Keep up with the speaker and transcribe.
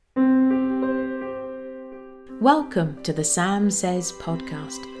Welcome to the Sam Says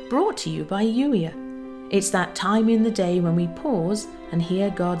podcast, brought to you by Youier. It's that time in the day when we pause and hear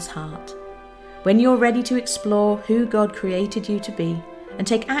God's heart. When you're ready to explore who God created you to be and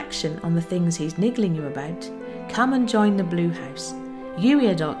take action on the things He's niggling you about, come and join the Blue House,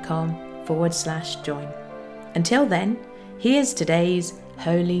 youier.com/join. Until then, here's today's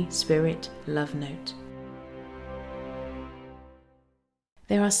Holy Spirit Love Note.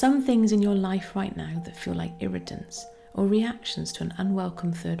 There are some things in your life right now that feel like irritants or reactions to an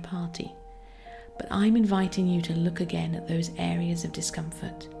unwelcome third party. But I'm inviting you to look again at those areas of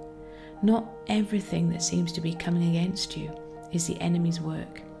discomfort. Not everything that seems to be coming against you is the enemy's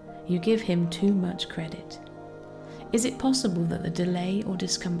work. You give him too much credit. Is it possible that the delay or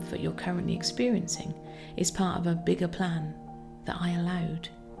discomfort you're currently experiencing is part of a bigger plan that I allowed?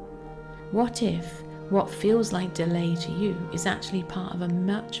 What if what feels like delay to you is actually part of a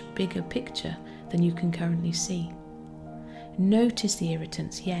much bigger picture than you can currently see? Notice the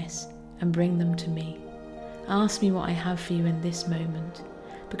irritants, yes, and bring them to me. Ask me what I have for you in this moment,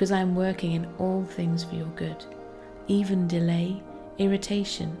 because I am working in all things for your good, even delay,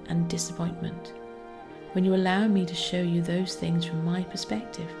 irritation, and disappointment. When you allow me to show you those things from my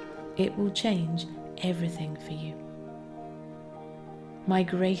perspective, it will change everything for you. My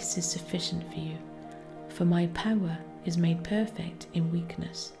grace is sufficient for you, for my power is made perfect in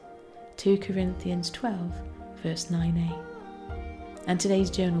weakness. 2 Corinthians 12, verse 9a. And today's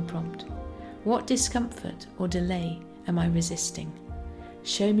journal prompt: what discomfort or delay am I resisting?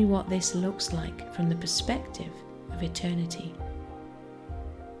 Show me what this looks like from the perspective of eternity.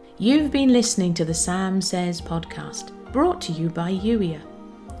 You've been listening to the Sam Says podcast, brought to you by Youier.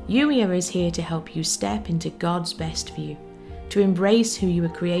 Youier is here to help you step into God's best for you, to embrace who you were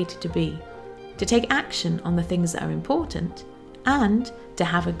created to be, to take action on the things that are important, and to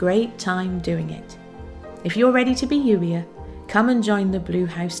have a great time doing it. If you're ready to be Youier, come and join the Blue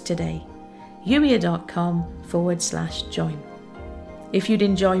House today, youier.com/join. If you'd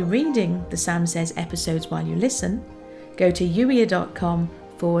enjoy reading the Sam Says episodes while you listen, go to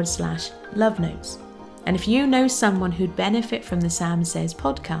youier.com/love notes. And if you know someone who'd benefit from the Sam Says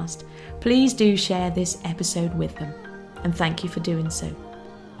podcast, please do share this episode with them. And thank you for doing so.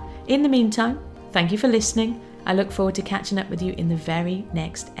 In the meantime, thank you for listening. I look forward to catching up with you in the very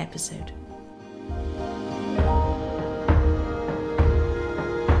next episode.